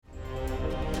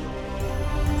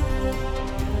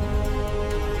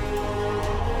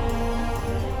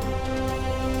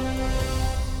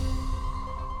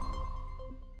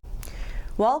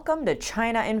Welcome to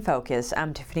China in Focus.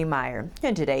 I'm Tiffany Meyer.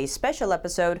 In today's special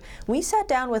episode, we sat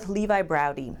down with Levi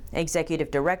Braude, Executive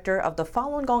Director of the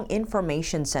Falun Gong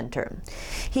Information Center.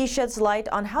 He sheds light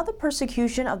on how the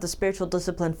persecution of the spiritual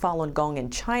discipline Falun Gong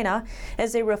in China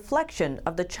is a reflection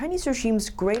of the Chinese regime's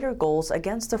greater goals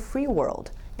against the free world,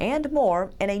 and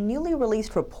more in a newly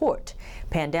released report,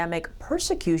 Pandemic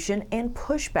Persecution and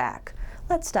Pushback.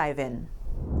 Let's dive in.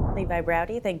 Levi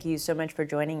Braude, thank you so much for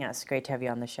joining us. Great to have you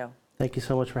on the show. Thank you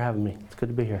so much for having me. It's good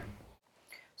to be here.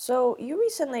 So you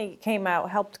recently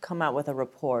helped come out with a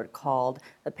report called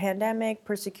The Pandemic,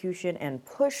 Persecution, and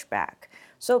Pushback.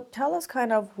 So tell us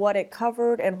kind of what it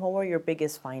covered and what were your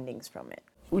biggest findings from it?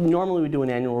 Normally we do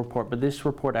an annual report, but this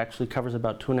report actually covers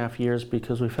about 2.5 years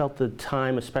because we felt the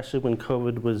time, especially when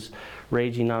COVID was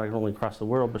raging not only across the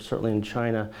world, but certainly in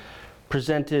China,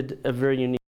 presented a very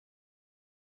unique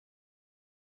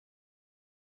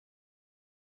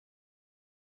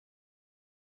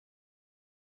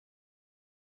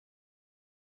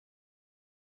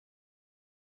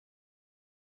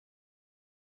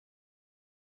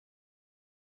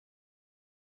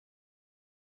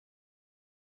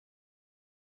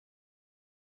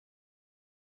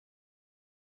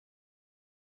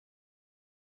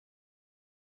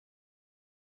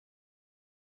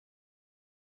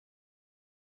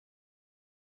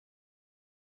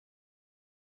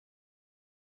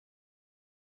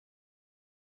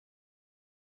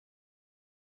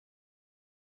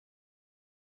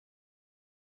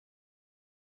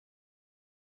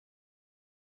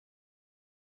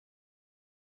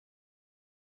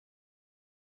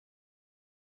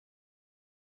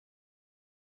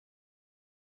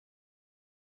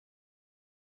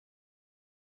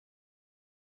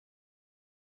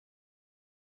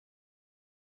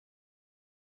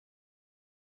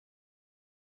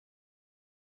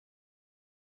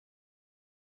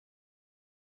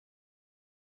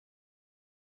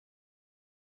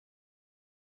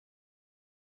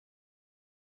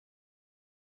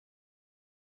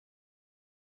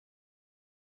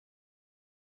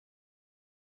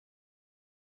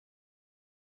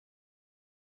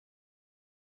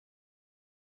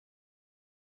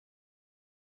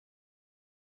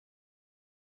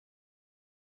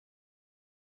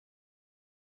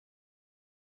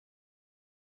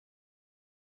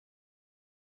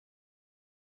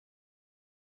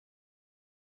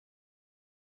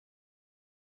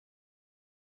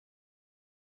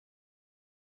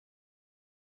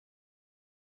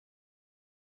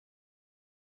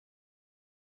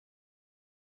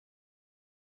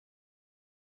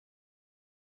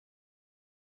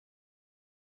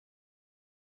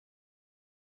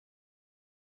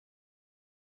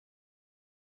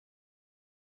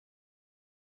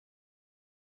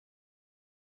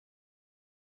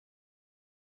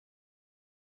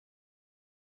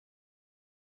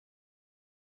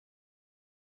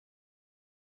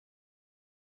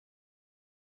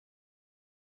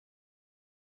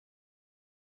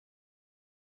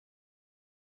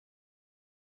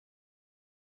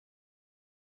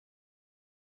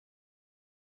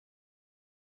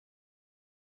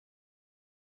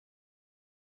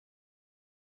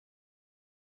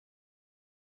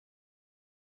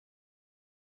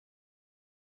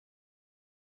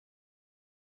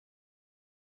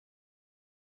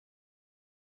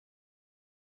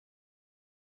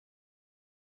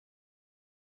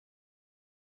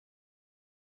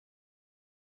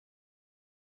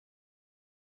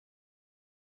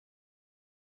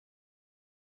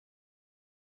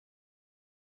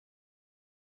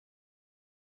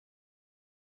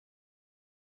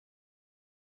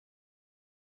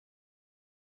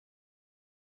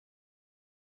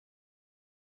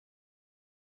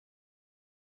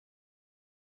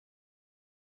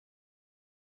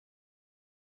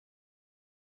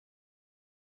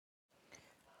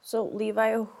So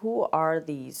Levi, who are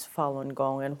these Falun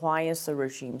Gong and why is the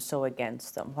regime so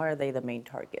against them? Why are they the main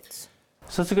targets?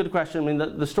 So that's a good question. I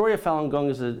mean, the story of Falun Gong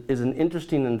is an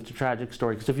interesting and tragic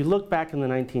story because if you look back in the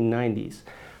 1990s,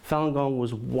 Falun Gong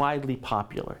was widely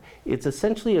popular. It's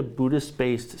essentially a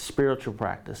Buddhist-based spiritual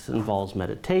practice. It involves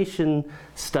meditation,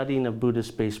 studying of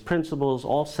Buddhist-based principles,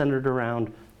 all centered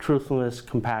around truthfulness,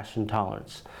 compassion,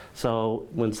 tolerance. So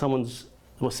when someone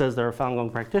says they're a Falun Gong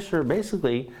practitioner,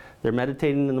 basically they're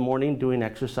meditating in the morning, doing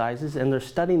exercises, and they're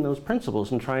studying those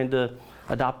principles and trying to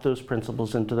adopt those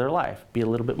principles into their life, be a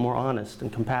little bit more honest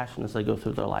and compassionate as they go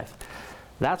through their life.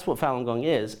 That's what Falun Gong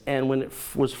is. And when it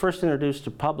was first introduced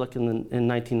to public in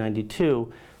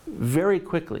 1992, very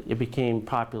quickly it became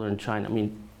popular in China. I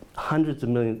mean, hundreds of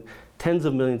millions, tens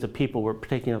of millions of people were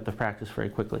taking up the practice very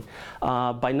quickly.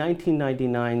 By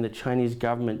 1999, the Chinese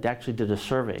government actually did a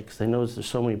survey because they noticed there's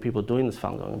so many people doing this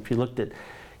Falun Gong. If you looked at,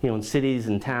 in cities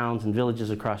and towns and villages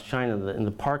across China, in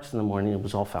the parks in the morning, it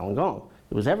was all Falun Gong.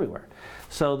 It was everywhere.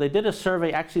 So they did a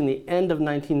survey actually in the end of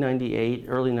 1998,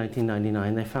 early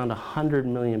 1999. They found 100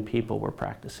 million people were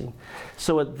practicing.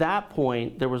 So at that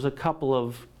point, there was a couple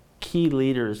of key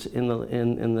leaders in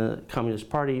the Communist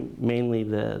Party, mainly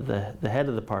the head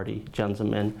of the party, Jiang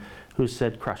Zemin, who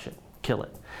said, crush it, kill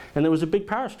it. And there was a big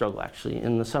power struggle, actually,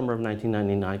 in the summer of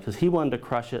 1999, because he wanted to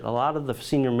crush it. A lot of the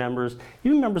senior members,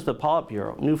 even members of the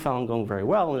Politburo, knew Falun Gong very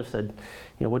well, and they said,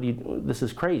 this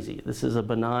is crazy. This is a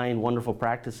benign, wonderful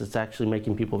practice. It's actually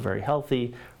making people very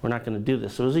healthy. We're not going to do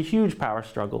this. So it was a huge power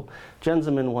struggle. Jiang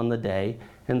Zemin won the day,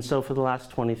 and so for the last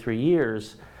 23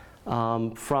 years,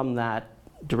 from that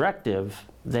directive,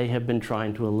 they have been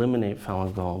trying to eliminate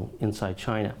Falun Gong inside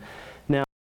China. Now,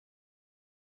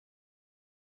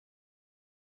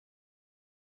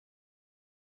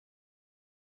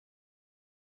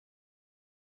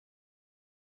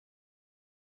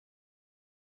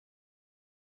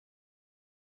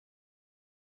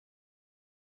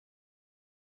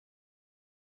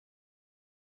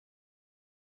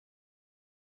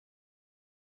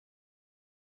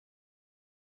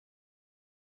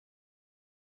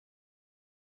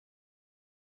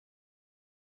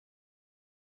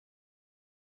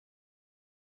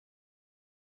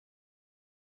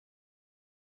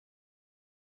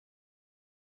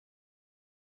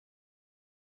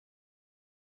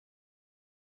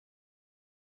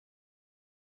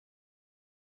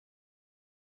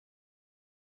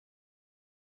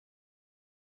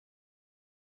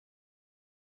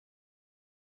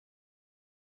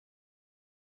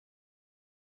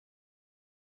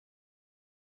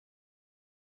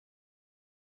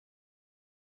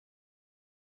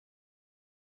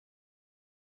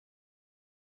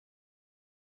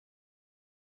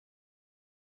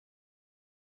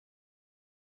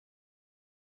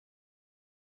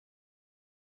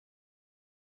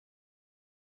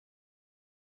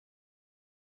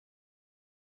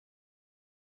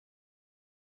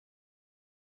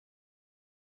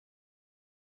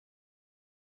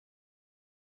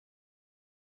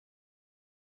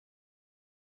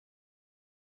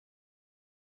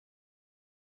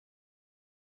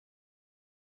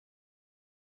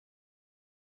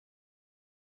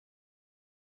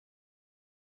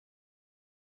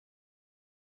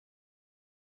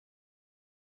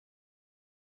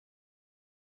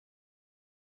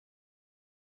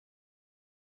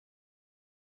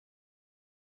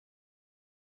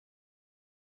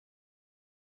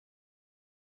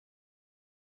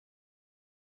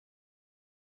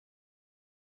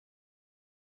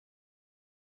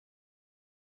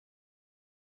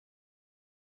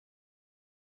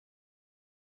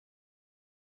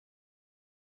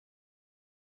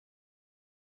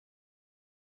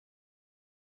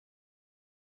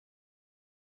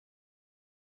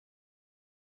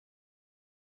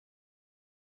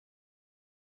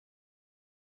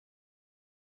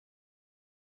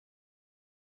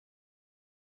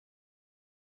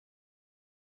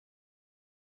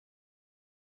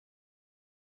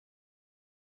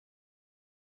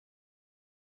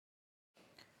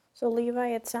 So Levi,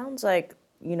 it sounds like,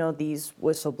 these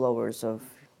whistleblowers of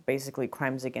basically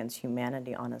crimes against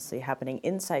humanity, honestly, happening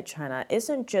inside China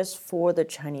isn't just for the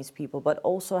Chinese people, but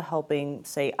also helping,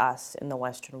 say, us in the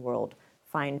Western world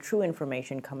find true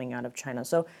information coming out of China.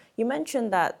 So you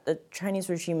mentioned that the Chinese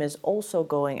regime is also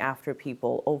going after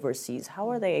people overseas.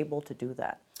 How are they able to do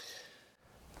that?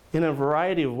 In a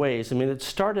variety of ways. I mean, it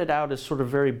started out as sort of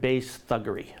very base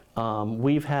thuggery.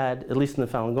 We've had, at least in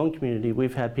the Falun Gong community,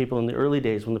 we've had people in the early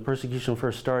days when the persecution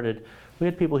first started, we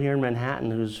had people here in Manhattan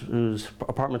whose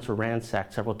apartments were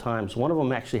ransacked several times. One of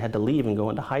them actually had to leave and go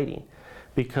into hiding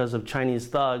because of Chinese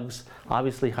thugs,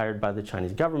 obviously hired by the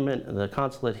Chinese government, and the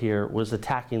consulate here was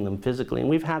attacking them physically. And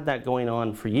we've had that going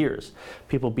on for years.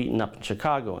 People beaten up in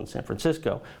Chicago and San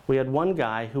Francisco. We had one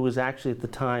guy who was actually at the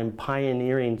time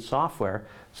pioneering software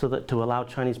so that to allow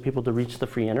Chinese people to reach the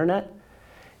free internet.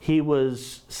 He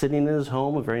was sitting in his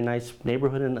home, a very nice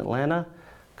neighborhood in Atlanta.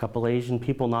 A couple Asian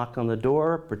people knock on the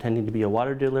door, pretending to be a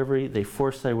water delivery. They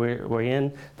force their way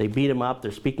in. They beat him up.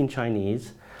 They're speaking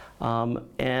Chinese.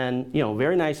 And,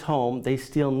 very nice home. They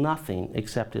steal nothing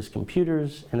except his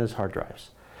computers and his hard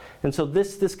drives. And so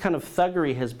this kind of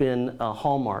thuggery has been a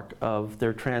hallmark of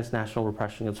their transnational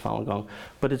repression against Falun Gong.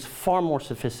 But it's far more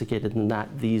sophisticated than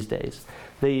that these days.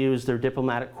 They use their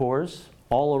diplomatic corps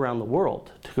all around the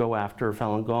world to go after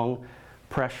Falun Gong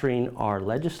pressuring our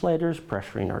legislators,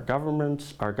 pressuring our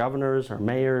governments, our governors, our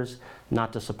mayors,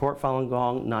 not to support Falun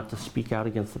Gong, not to speak out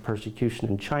against the persecution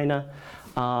in China,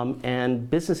 and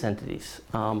business entities.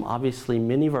 Obviously,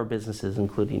 many of our businesses,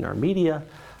 including our media,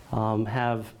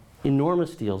 have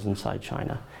enormous deals inside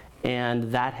China,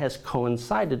 and that has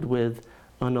coincided with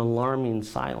an alarming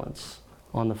silence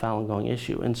on the Falun Gong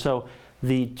issue. And so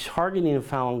the targeting of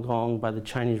Falun Gong by the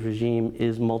Chinese regime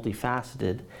is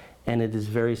multifaceted, and it is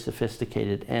very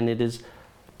sophisticated, and it is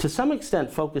to some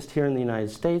extent focused here in the United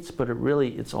States, but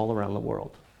it's all around the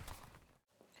world.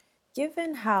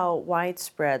 Given how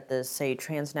widespread this, say,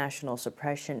 transnational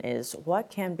suppression is, what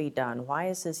can be done? Why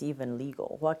is this even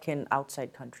legal? What can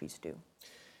outside countries do?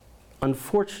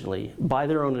 Unfortunately, by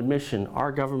their own admission,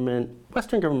 our government,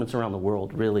 Western governments around the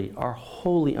world really, are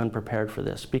wholly unprepared for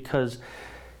this, because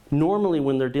normally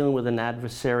when they're dealing with an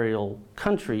adversarial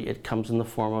country, it comes in the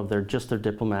form of their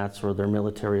diplomats or their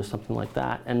military or something like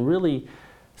that. And really,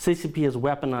 CCP has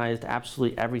weaponized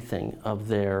absolutely everything of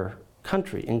their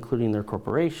country, including their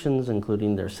corporations,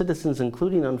 including their citizens,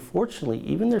 including, unfortunately,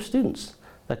 even their students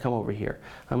that come over here.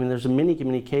 I mean, there's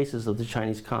many cases of the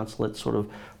Chinese consulate sort of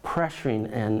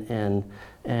pressuring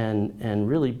and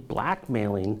really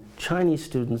blackmailing Chinese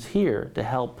students here to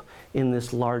help in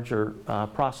this larger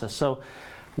process. So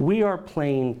we are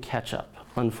playing catch up,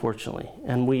 unfortunately.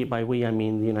 And by we, I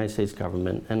mean the United States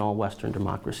government and all Western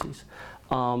democracies.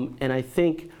 And I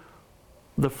think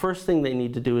the first thing they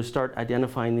need to do is start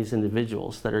identifying these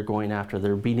individuals that are going after.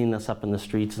 They're beating us up in the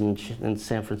streets in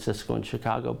San Francisco and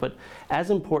Chicago. But as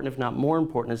important, if not more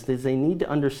important, is they need to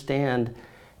understand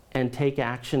and take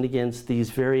action against these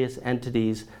various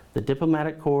entities, the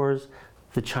diplomatic corps,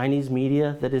 the Chinese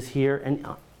media that is here, and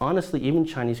honestly, even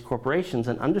Chinese corporations,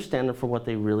 and understand them for what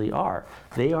they really are.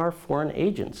 They are foreign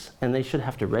agents, and they should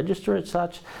have to register as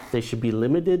such. They should be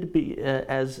limited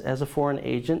as a foreign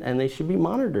agent, and they should be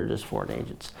monitored as foreign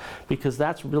agents, because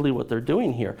that's really what they're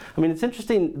doing here. I mean, it's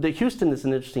interesting. Houston is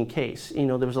an interesting case. You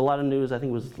know, there was a lot of news, I think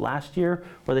it was last year,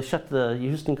 where they shut the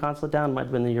Houston consulate down. Might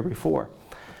have been the year before.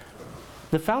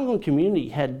 The Falun Gong community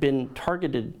had been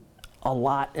targeted a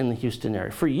lot in the Houston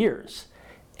area for years,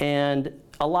 and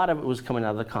a lot of it was coming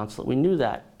out of the consulate. We knew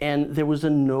that. And there was a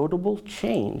notable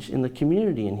change in the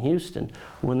community in Houston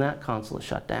when that consulate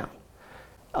shut down.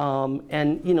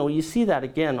 And you know, you see that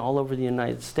again all over the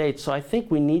United States. So I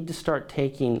think we need to start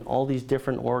taking all these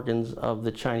different organs of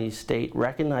the Chinese state,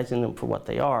 recognizing them for what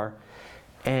they are,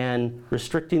 and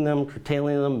restricting them,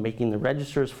 curtailing them, making the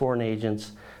registers foreign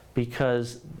agents,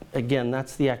 because again,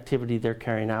 that's the activity they're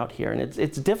carrying out here. And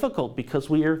it's difficult because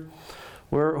we're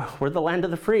the land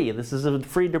of the free. This is a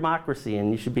free democracy,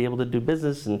 and you should be able to do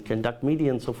business and conduct media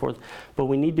and so forth. But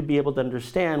we need to be able to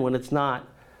understand when it's not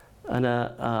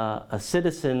a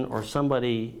citizen or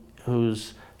somebody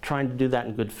who's trying to do that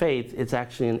in good faith, it's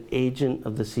actually an agent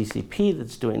of the CCP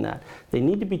that's doing that. They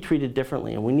need to be treated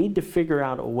differently, and we need to figure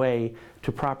out a way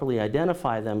to properly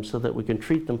identify them so that we can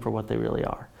treat them for what they really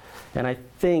are. And I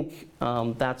think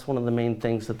that's one of the main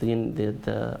things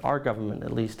that our government,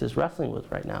 at least, is wrestling with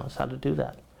right now, is how to do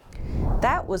that.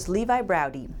 That was Levi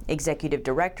Browdy, Executive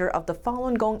Director of the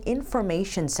Falun Gong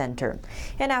Information Center.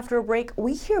 And after a break,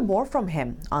 we hear more from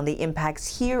him on the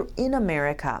impacts here in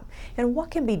America and what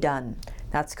can be done.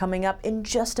 That's coming up in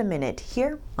just a minute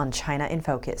here on China in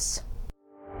Focus.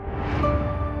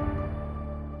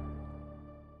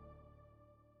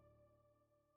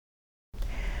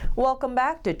 Welcome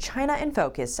back to China in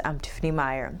Focus. I'm Tiffany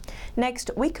Meyer.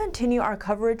 Next, we continue our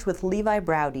coverage with Levi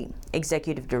Browdy,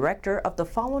 Executive Director of the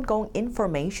Falun Gong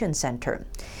Information Center.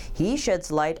 He sheds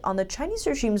light on the Chinese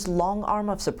regime's long arm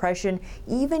of suppression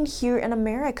even here in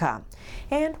America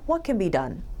and what can be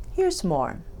done. Here's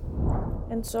more.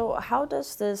 And so how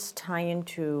does this tie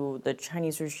into the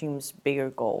Chinese regime's bigger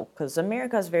goal? Because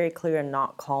America is very clear in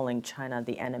not calling China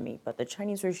the enemy, but the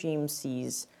Chinese regime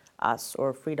sees us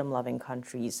or freedom-loving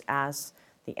countries as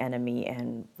the enemy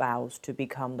and vows to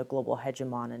become the global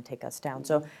hegemon and take us down.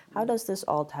 So how does this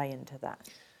all tie into that?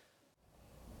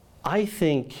 I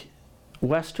think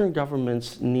Western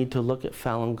governments need to look at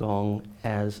Falun Gong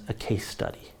as a case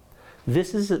study.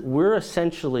 We're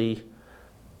essentially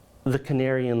the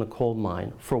canary in the coal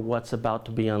mine for what's about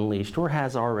to be unleashed or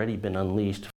has already been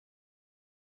unleashed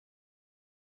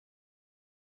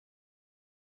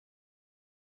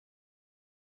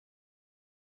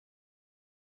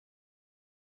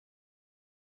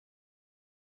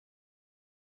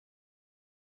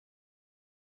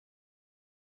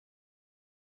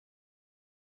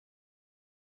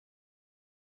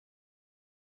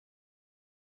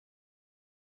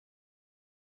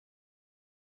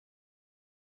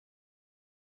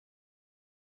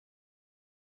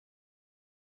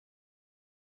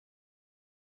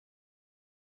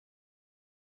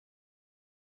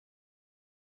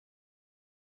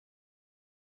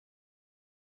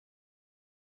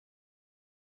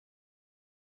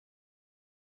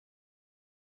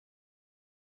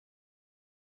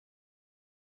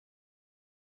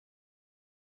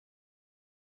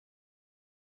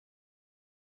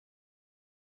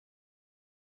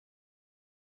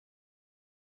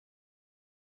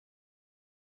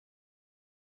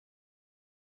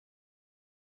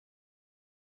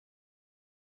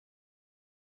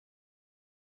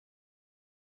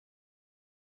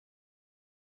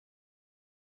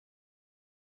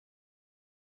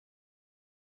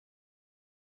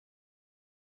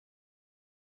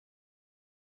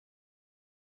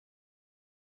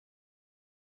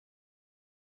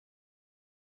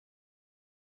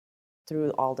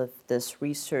through all of this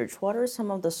research, what are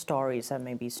some of the stories that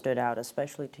maybe stood out,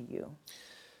 especially to you?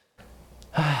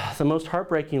 The most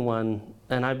heartbreaking one,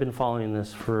 and I've been following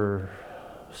this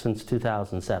since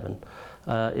 2007,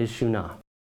 is Xu Na.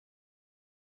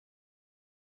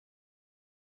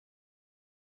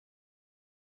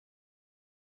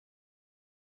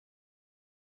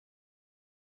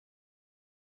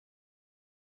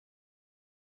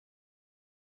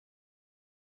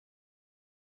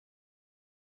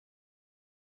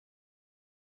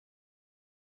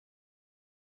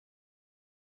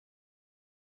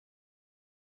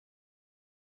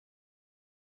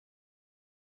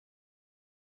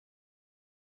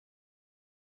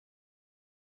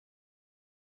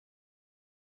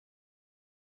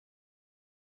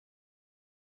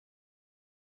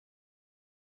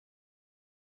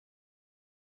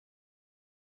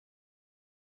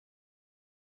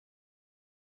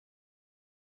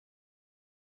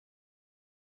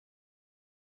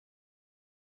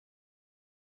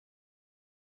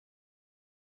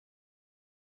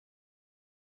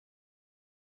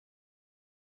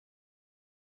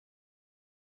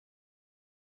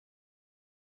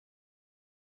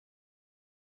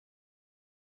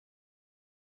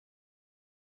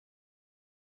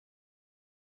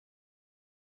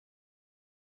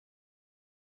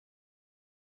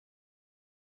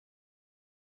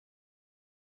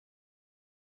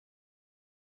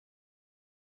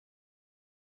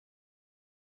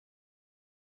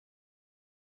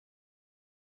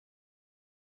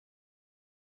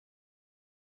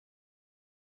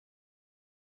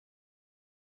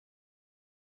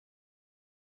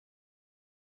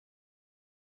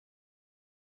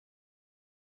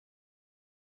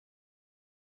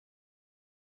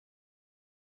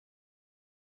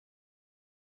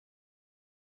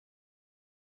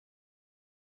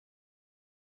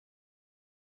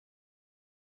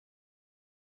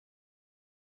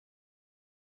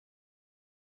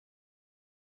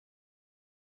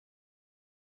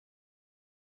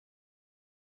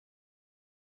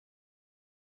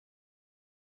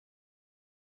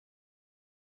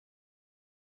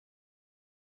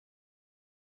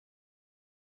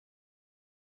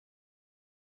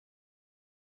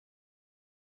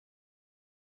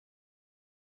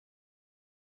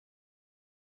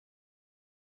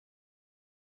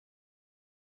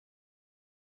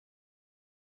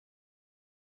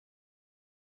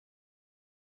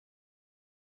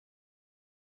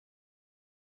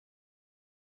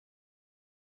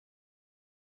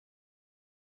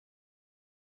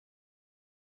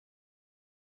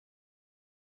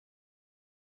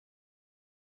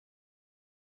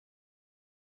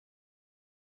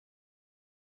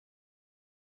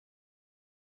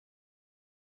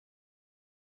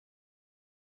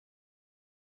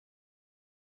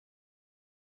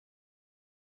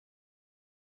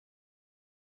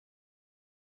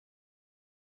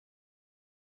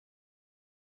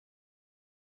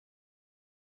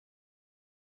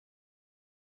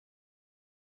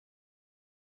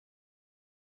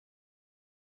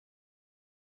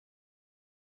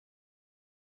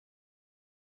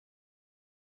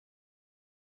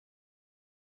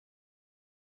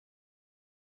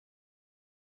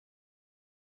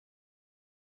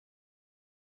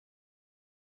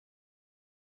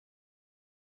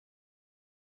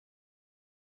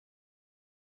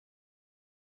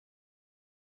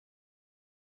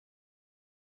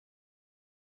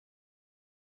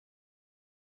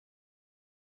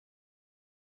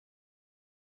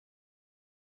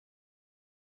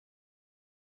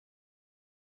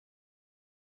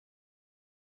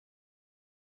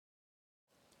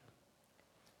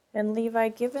 And Levi,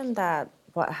 given that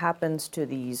what happens to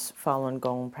these Falun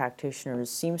Gong practitioners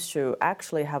seems to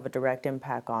actually have a direct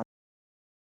impact on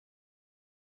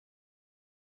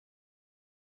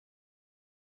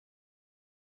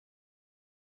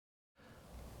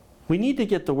We need to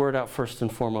get the word out first and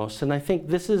foremost, and I think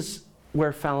this is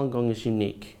where Falun Gong is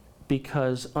unique,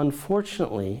 because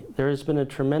unfortunately there has been a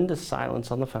tremendous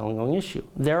silence on the Falun Gong issue.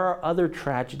 There are other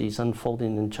tragedies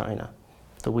unfolding in China,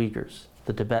 the Uyghurs,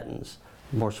 the Tibetans,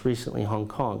 most recently Hong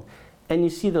Kong, and you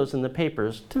see those in the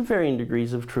papers to varying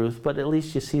degrees of truth, but at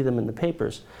least you see them in the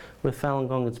papers. With Falun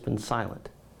Gong, it's been silent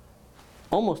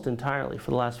almost entirely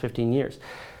for the last 15 years.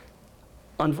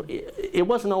 It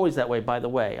wasn't always that way, by the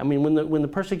way. I mean, when the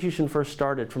persecution first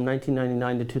started from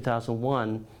 1999 to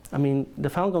 2001, I mean, the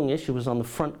Falun Gong issue was on the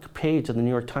front page of the New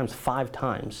York Times 5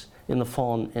 times in the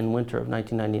fall and winter of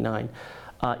 1999.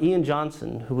 Ian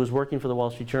Johnson, who was working for the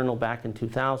Wall Street Journal back in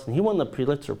 2000, he won the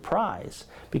Pulitzer Prize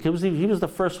because he was the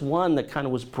first one that kind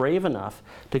of was brave enough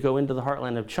to go into the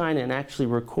heartland of China and actually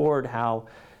record how,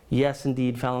 Yes,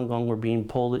 indeed, Falun Gong were being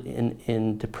pulled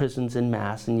into prisons en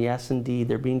masse, and yes, indeed,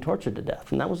 they're being tortured to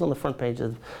death. And that was on the front page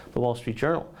of the Wall Street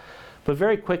Journal. But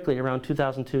very quickly, around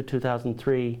 2002,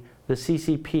 2003, the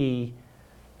CCP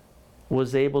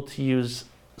was able to use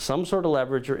some sort of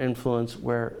leverage or influence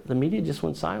where the media just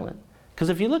went silent. Because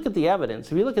if you look at the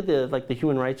evidence, if you look at the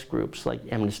human rights groups like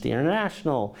Amnesty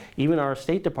International, even our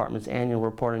State Department's annual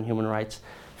report on human rights,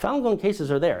 Falun Gong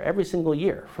cases are there every single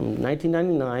year, from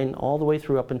 1999 all the way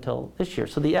through up until this year.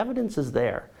 So the evidence is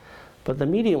there, but the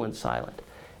media went silent.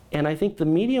 And I think the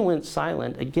media went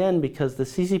silent, again, because the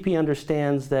CCP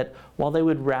understands that while they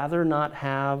would rather not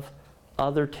have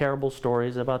other terrible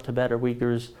stories about Tibet or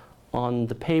Uyghurs on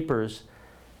the papers,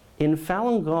 in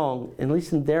Falun Gong, at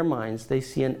least in their minds, they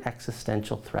see an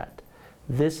existential threat.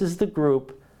 This is the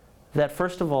group that,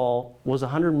 first of all, was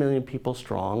 100 million people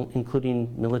strong,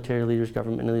 including military leaders,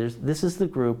 government leaders. This is the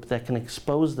group that can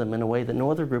expose them in a way that no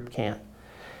other group can,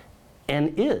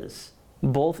 and is,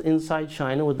 both inside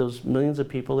China with those millions of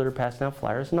people that are passing out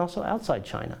flyers, and also outside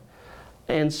China.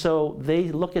 And so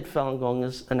they look at Falun Gong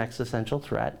as an existential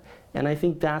threat, and I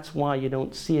think that's why you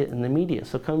don't see it in the media.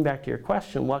 So coming back to your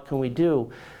question, what can we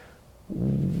do?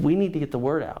 We need to get the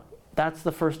word out. That's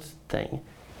the first thing.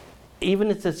 Even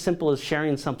if it's as simple as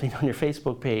sharing something on your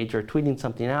Facebook page or tweeting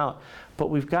something out, but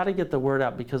we've got to get the word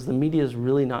out because the media is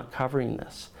really not covering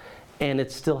this, and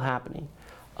it's still happening.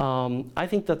 I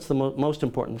think that's the most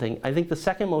important thing. I think the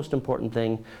second most important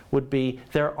thing would be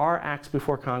there are acts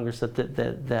before Congress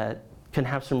that can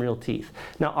have some real teeth.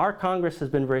 Now, our Congress has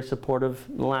been very supportive.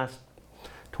 In the last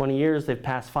 20 years, they've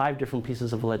passed 5 different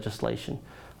pieces of legislation.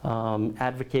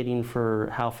 Advocating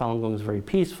for how Falun Gong is very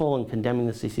peaceful and condemning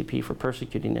the CCP for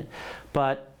persecuting it.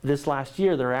 But this last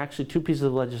year, there are actually 2 pieces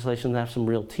of legislation that have some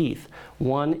real teeth.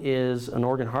 One is an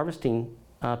organ harvesting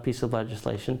piece of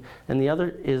legislation, and the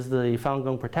other is the Falun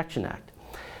Gong Protection Act.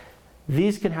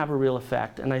 These can have a real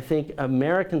effect, and I think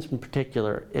Americans in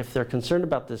particular, if they're concerned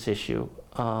about this issue,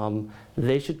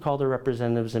 they should call their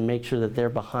representatives and make sure that they're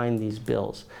behind these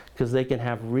bills, because they can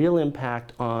have real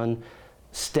impact on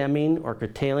stemming or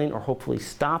curtailing or hopefully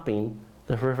stopping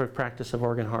the horrific practice of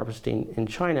organ harvesting in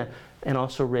China, and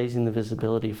also raising the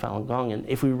visibility of Falun Gong. And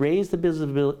if we raise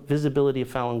the visibility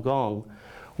of Falun Gong,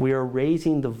 we are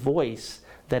raising the voice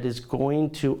that is going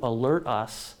to alert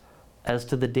us as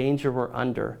to the danger we're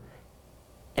under.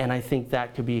 And I think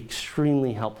that could be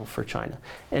extremely helpful for China.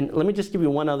 And let me just give you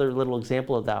one other little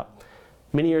example of that.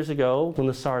 Many years ago, when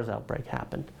the SARS outbreak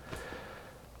happened,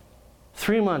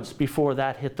 3 months before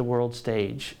that hit the world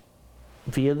stage,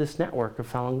 via this network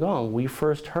of Falun Gong, we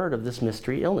first heard of this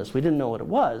mystery illness. We didn't know what it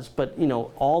was, but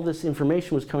all this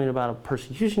information was coming about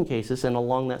persecution cases, and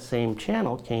along that same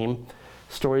channel came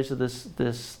stories of this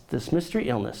mystery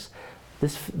illness.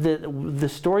 The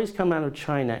stories come out of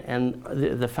China, and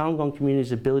the Falun Gong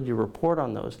community's ability to report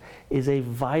on those is a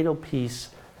vital piece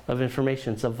of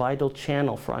information. It's a vital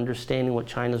channel for understanding what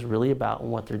China's really about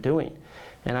and what they're doing.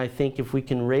 And I think if we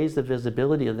can raise the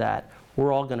visibility of that,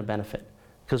 we're all going to benefit,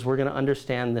 because we're going to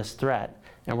understand this threat,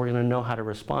 and we're going to know how to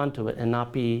respond to it and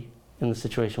not be in the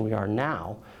situation we are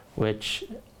now, which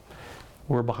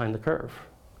we're behind the curve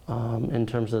in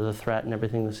terms of the threat and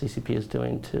everything the CCP is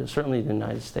doing to certainly the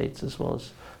United States as well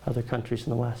as other countries in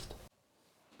the West.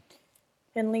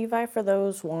 And Levi, for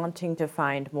those wanting to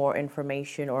find more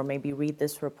information or maybe read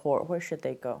this report, where should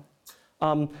they go?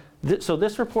 So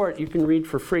this report you can read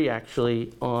for free,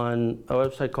 actually, on a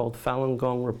website called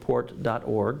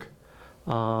FalunGongReport.org.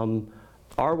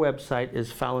 Our website is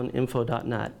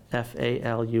faluninfo.net,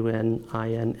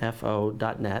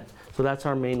 FALUNINFO.net. So that's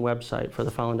our main website for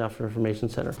the Falun Dafa Information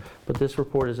Center. But this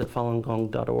report is at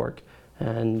falungong.org,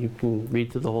 and you can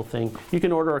read through the whole thing. You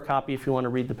can order a copy if you want to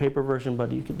read the paper version,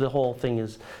 but the whole thing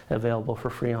is available for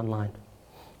free online.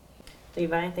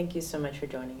 Levi, thank you so much for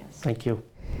joining us. Thank you.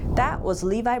 That was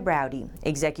Levi Braude,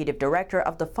 Executive Director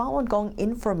of the Falun Gong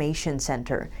Information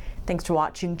Center. Thanks for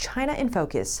watching China in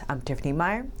Focus. I'm Tiffany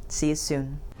Meyer. See you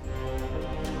soon.